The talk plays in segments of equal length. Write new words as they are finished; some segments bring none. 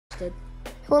did.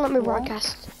 It won't let me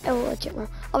broadcast. It won't let you.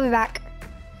 I'll be back.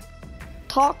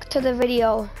 Talk to the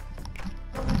video.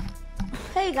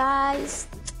 Hey guys.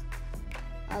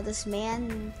 This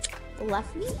man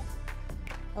left me.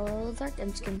 Hello, Dark.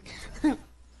 I'm just kidding.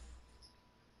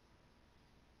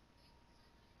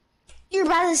 You're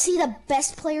about to see the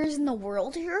best players in the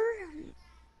world here?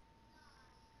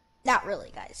 Not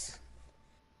really, guys.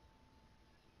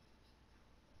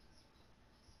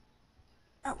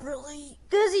 Not really.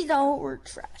 Because you know we're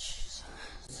trash.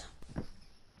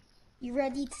 You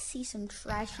ready to see some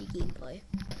trashy gameplay?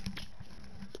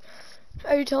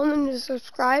 Are you telling them to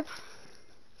subscribe?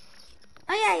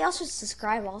 Oh yeah, y'all should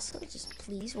subscribe also. Just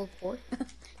please, we're 4.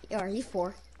 Yeah, he's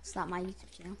 4. It's not my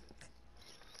YouTube channel.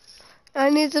 I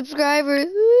need subscribers.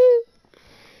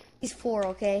 He's 4,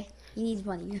 okay? He needs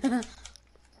money. No,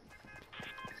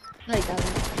 he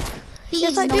doesn't. He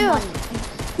Yes, needs I no do. money.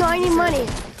 No, I need money.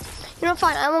 You know,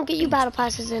 fine. I won't get you battle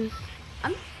passes in.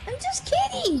 I'm just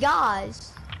kidding,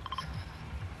 guys.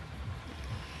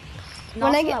 And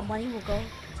When I also get that money will go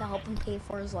to help him pay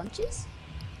for his lunches.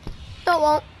 No, it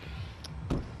won't.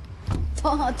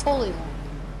 Totally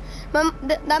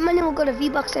won't. That money will go to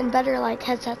V-Bucks and better like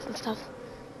headsets and stuff.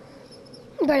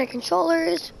 Better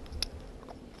controllers,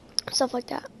 stuff like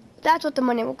that. That's what the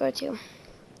money will go to.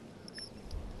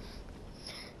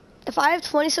 If I have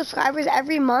 20 subscribers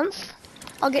every month,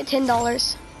 I'll get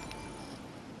 $10.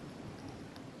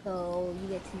 So you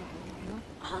get to know.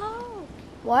 Oh.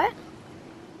 What?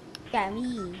 Yeah,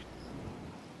 me.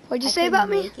 What'd you say about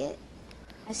me? It.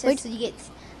 I said so you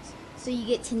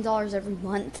get $10 every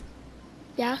month.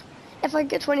 Yeah. If I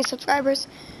get 20 subscribers.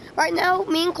 Right now,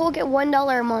 me and Cole get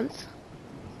 $1 a month.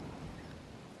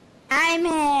 I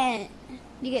meant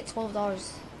you get $12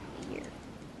 a year.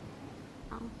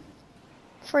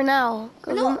 For now.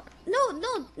 No.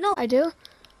 I do?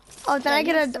 Oh, then Yeah, I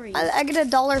get I get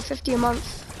 $1.50 a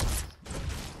month.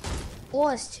 Well,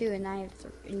 it's 2 and I have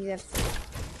 3, and you have 3.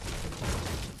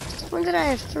 When did I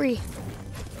have 3?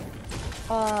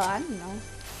 I don't know.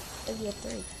 Maybe you have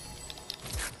 3.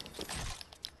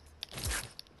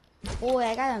 Boy,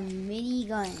 I got a mini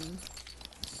gun.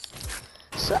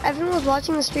 So everyone was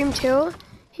watching the stream too.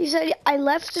 He said I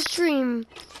left the stream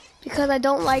because I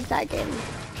don't like that game.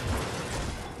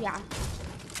 Yeah.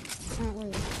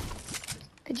 Apparently.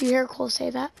 Did you hear Cole say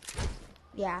that?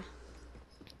 Yeah.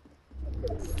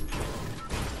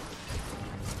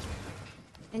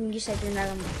 And you said you're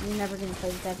never gonna play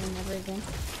with Devin ever again.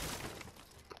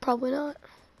 Probably not.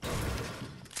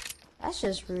 That's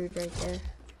just rude right there.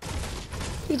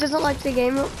 He doesn't like the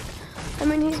game. I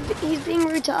mean, he's being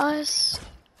rude to us.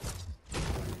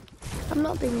 I'm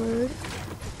not being rude.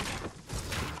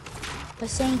 But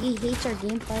saying he hates our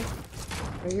gameplay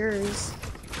or yours.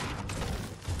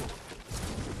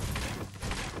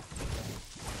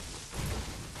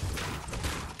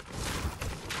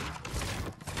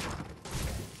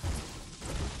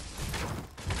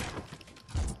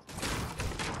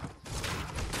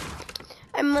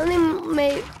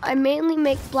 I mainly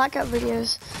make Blackout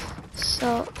videos.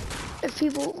 So if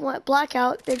people want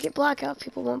Blackout, they get Blackout. If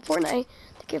people want Fortnite,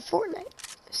 they get Fortnite.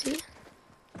 See?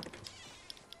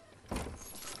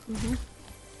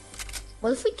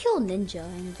 What if we kill Ninja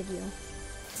in a video?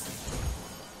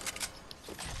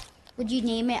 Would you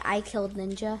name it I Killed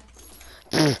Ninja?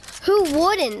 Who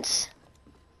wouldn't?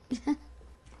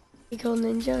 You killed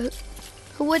Ninja.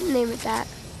 Who wouldn't name it that?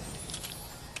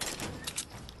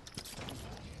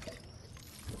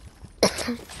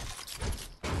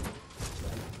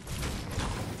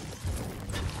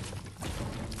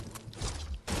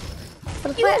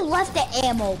 You left the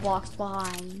ammo box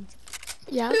behind.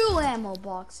 Yeah. 2 ammo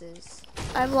boxes.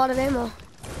 I have a lot of ammo.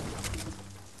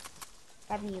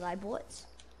 Have any live bullets?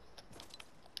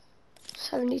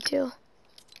 72.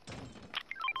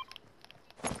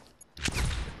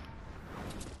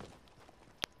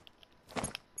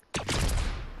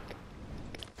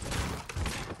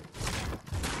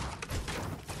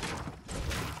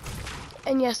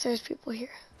 And yes, there's people here.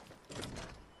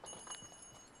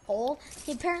 Oh,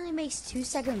 he apparently makes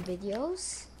 2-second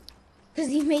videos. Because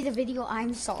he made a video,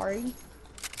 I'm sorry.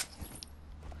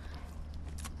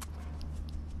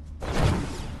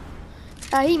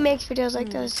 He makes videos like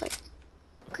this, like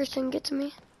Christian Get to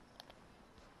Me.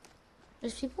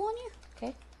 There's people on you?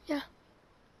 Okay. Yeah.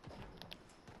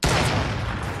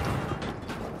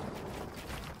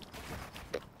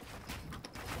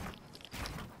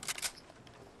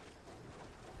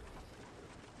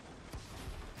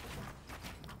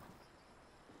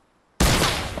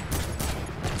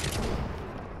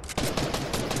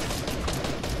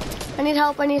 I need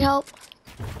help, I need help.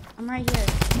 I'm right here.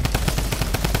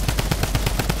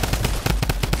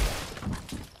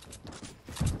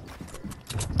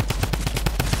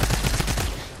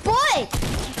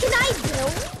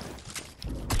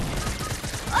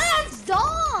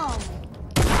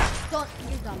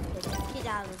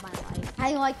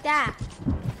 like that?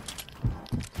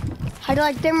 How do you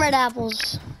like them red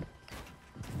apples?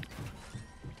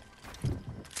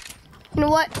 You know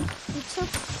what? It's so...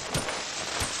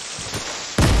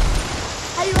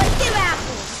 How do you like them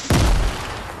apples?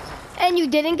 And you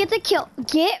didn't get the kill.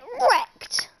 Get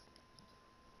wrecked.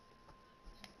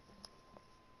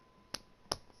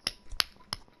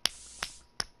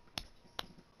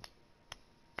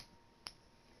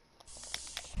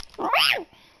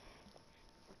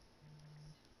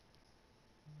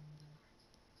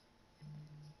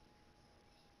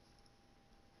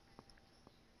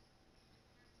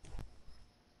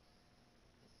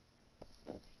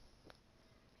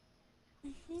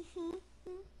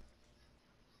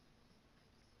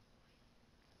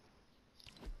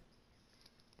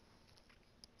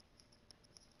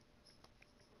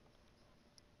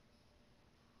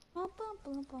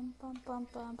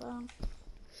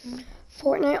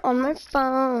 Fortnite on my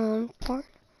phone.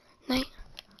 Fortnite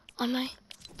on my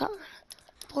phone.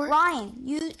 Ryan,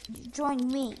 you join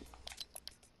me.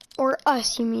 Or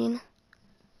us, you mean?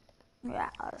 Yeah,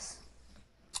 us.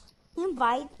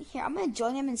 Invite here. I'm gonna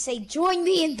join him and say, "Join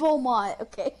me in Beaumont."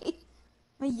 Okay. I'm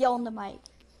gonna yell on the mic.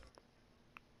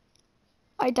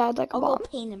 I died like a I'll go bomb.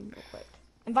 paint him real quick.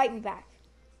 Invite me back.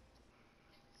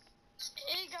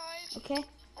 Hey guys, Okay.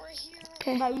 we're here.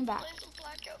 Okay. Invite me back. Playing some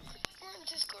Blackout. We're in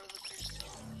Discord of the Crystal.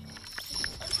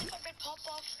 Let's see if I can pop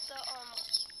off the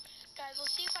guys.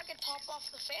 Let's see if I can pop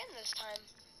off the fan this time.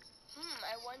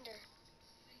 I wonder.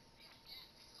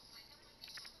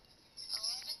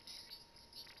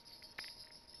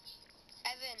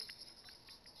 Evan.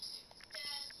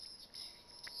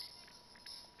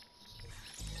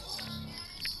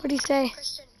 What do you say?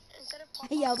 Christian, instead of I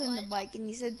pop yelled off in the light, mic and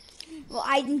he said, "Well,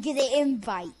 I didn't get an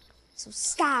invite, so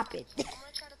stop it." I'm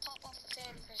gonna try to pop off the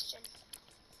fan, Christian.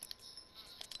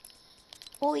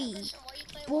 Boy, Christian, why you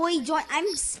playing boy, join.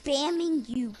 I'm spamming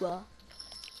you.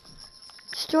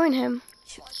 Just join him.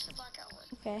 Watch the Blackout one.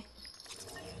 Okay.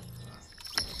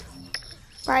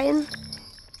 Brian?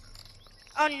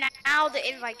 Oh, now the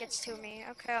invite gets to me.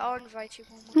 Okay, I'll invite you.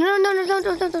 No.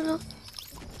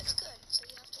 It's good, so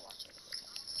you have to watch it.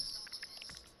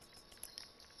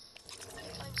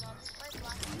 Playing zombies, play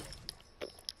Blackout.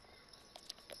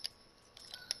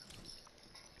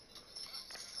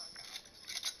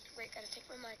 Wait, gotta take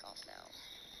my mic off now.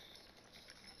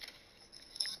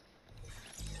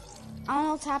 I don't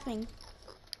know what's happening.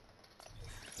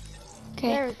 Okay.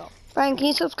 There we go. Brian, can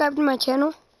you subscribe to my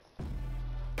channel?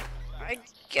 I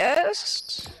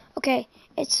guess. Okay.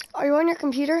 Are you on your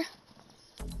computer?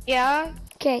 Yeah.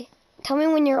 Okay. Tell me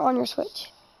when you're on your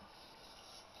Switch.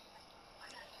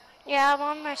 Yeah, I'm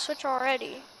on my Switch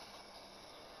already.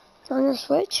 You're on your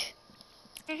Switch?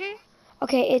 Mhm.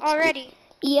 Okay, it's Already.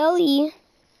 ELE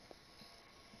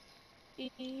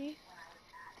E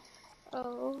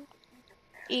O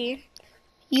E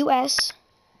US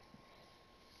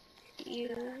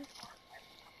U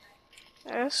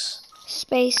S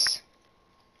space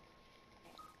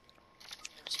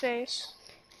space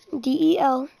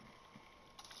DEL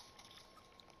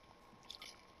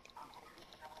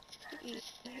E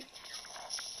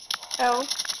L.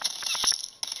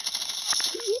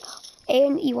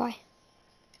 ANEY.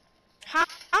 Huh?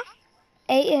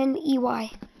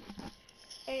 ANEY.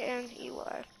 ANEY.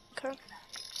 Okay.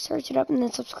 Search it up and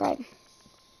then subscribe.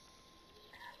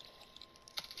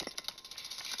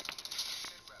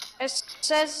 It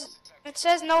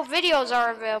says no videos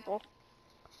are available.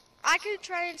 I could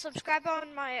try and subscribe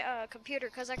on my computer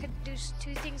because I could do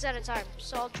 2 things at a time.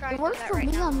 So I'll try It and do worked that for right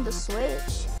me now. on the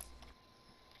Switch.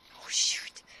 Oh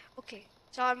shoot. Okay.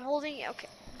 So I'm holding. Okay.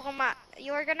 Well,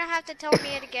 you're gonna have to tell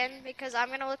me it again because I'm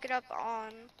gonna look it up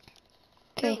on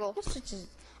Okay. Google. This Switch is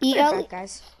EL right back,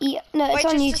 guys. No, it's Wait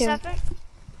on just a YouTube. second.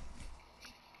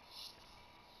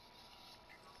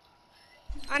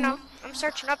 I know. I'm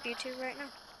searching up YouTube right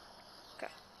now.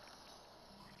 Okay.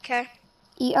 Okay.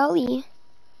 ELE.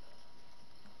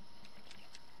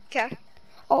 Okay.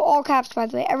 Oh, all caps, by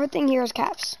the way. Everything here is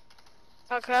caps.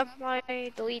 Okay. Let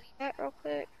me delete that real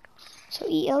quick. So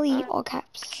ELE, all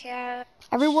caps. Cat.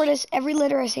 Every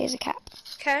letter I say is a cap.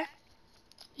 Okay.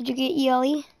 Did you get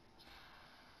ELE?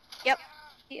 Yep.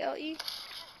 ELE.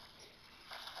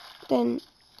 Then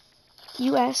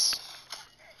US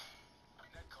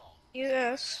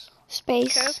US.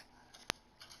 space Okay.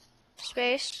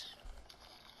 Space.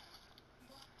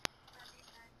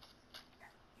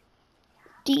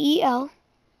 DEL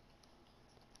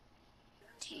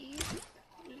D.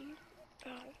 E.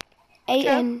 L.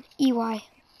 ANEY.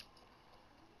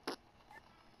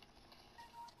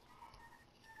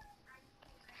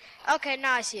 Okay.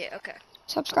 Now I see it. Okay.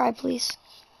 Subscribe, please.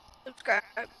 Subscribe.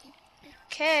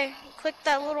 Okay, click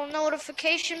that little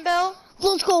notification bell.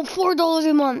 Let's go, $4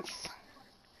 a month.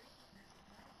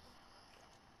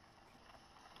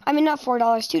 I mean, not $4,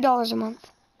 $2 a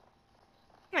month.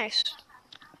 Nice.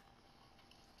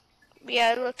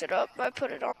 Yeah, I looked it up. I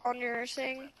put it on your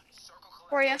thing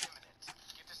for you.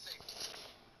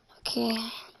 Okay,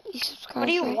 you subscribe. What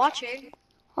are you right? watching?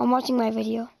 I'm watching my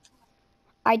video.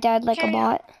 I died like a Okay.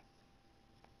 bot.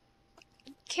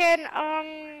 Can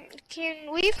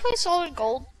we play Solid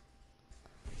Gold?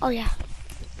 Oh yeah.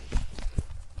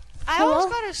 I Hello? almost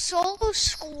got a solo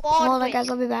squad. Hold on, win. guys.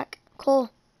 I'll be back. Cool.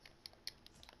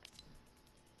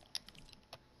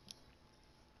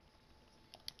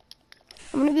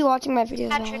 I'm gonna be watching my videos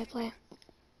while I Patrick. play.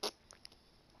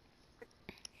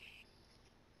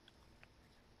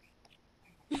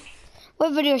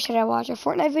 What video should I watch? A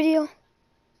Fortnite video?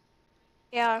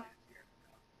 Yeah.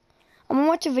 I'm gonna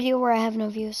watch a video where I have no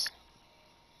views.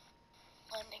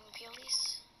 Lending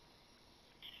peelies.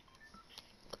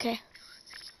 Okay.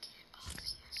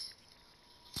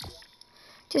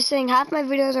 Just saying, half my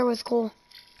videos are with Cole.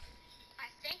 I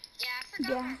think. Yeah, I forgot.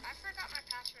 Yeah. I forgot my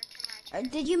password to my.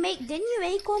 Didn't you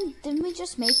make one? Didn't we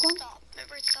just make one? Stop.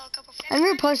 Remember, it's still a couple. I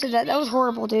never posted that. That was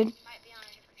horrible, dude. Might be on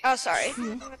a different. Oh, sorry.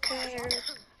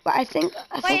 But I think Wait,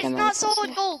 I it's might have not posted Solid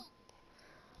it. Gold.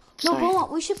 No, Sorry.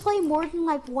 Beaumont, we should play more than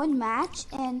like one match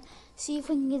and see if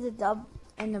we can get a dub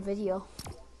in the video.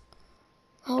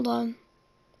 Hold on.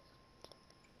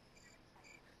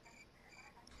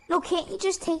 No, can't you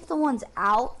just take the ones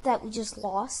out that we just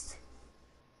lost?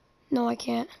 No, I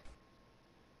can't.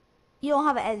 You don't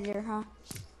have an editor, huh?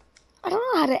 I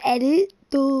don't know how to edit,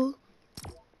 though.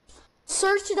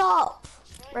 Search it up.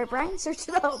 Right, Brian? Search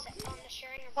it up. On the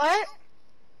sharing of What?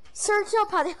 Search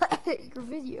up how to edit your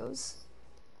videos.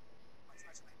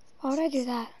 Why would I do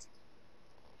that?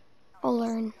 I'll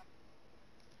learn.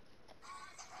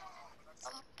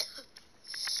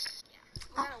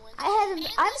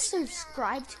 I've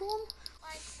subscribed to him,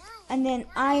 and then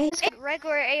I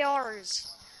Regular ARs.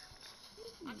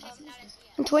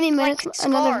 In 20 minutes, Like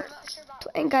another. Scar.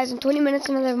 And guys, in 20 minutes,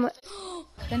 another.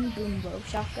 gun boom bro,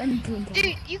 shotgun boom boom.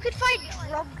 Dude, you could find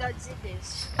drum guns in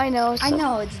this. I know. I so-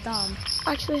 know it's dumb.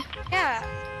 Actually, Yeah.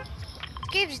 This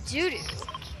game's doo-doo.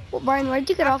 well, Brian, where did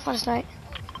you get off last night?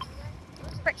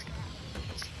 Frick.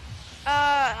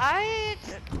 I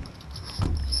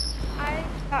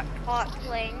got caught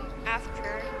playing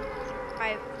after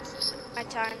my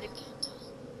time to.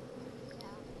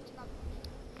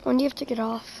 When do you have to get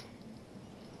off?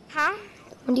 Huh?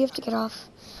 When do you have to get off?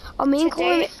 Oh, me and Cole.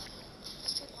 Today?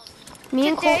 Me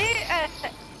and Cole. Today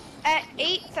at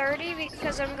 8:30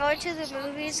 because I'm going to the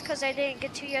movies because I didn't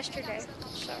get to yesterday.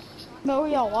 So What were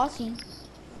y'all watching?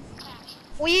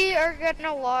 we are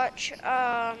gonna watch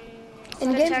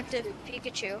In-game? Detective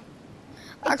Pikachu.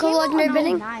 Our It Cole came out Legendary on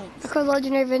Vending? night. Our Cole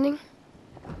Legendary Vending?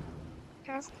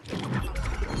 Okay.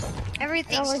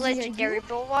 Everything's Oh, legendary. legendary,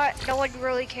 but what? No one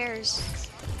really cares.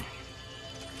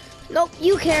 Nope,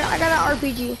 you care. I got an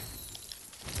RPG.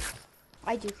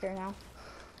 I do care now.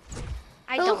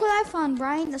 I But look don't. what I found,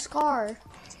 Brian, the scar.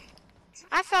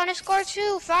 I found a scar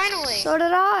too, finally. So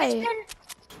did I.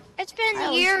 It's been I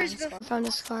always years find a before. I found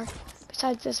a scar.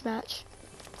 Besides this match.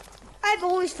 I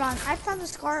found the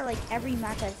scar like every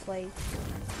match I've played.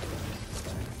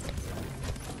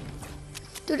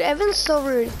 Dude, Evan's so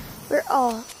rude.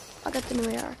 I got the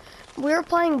new AR. We were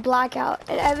playing Blackout,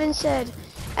 and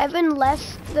Evan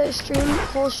left the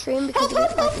whole stream because he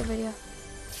didn't like the video.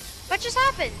 What just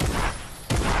happened?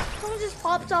 Someone just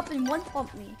popped up and one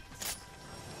pumped me.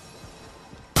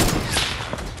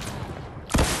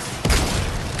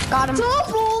 Got him.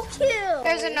 Double kill!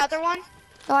 There's another one.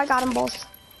 Oh, I got them both.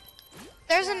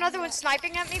 There's another one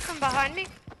sniping at me from behind me.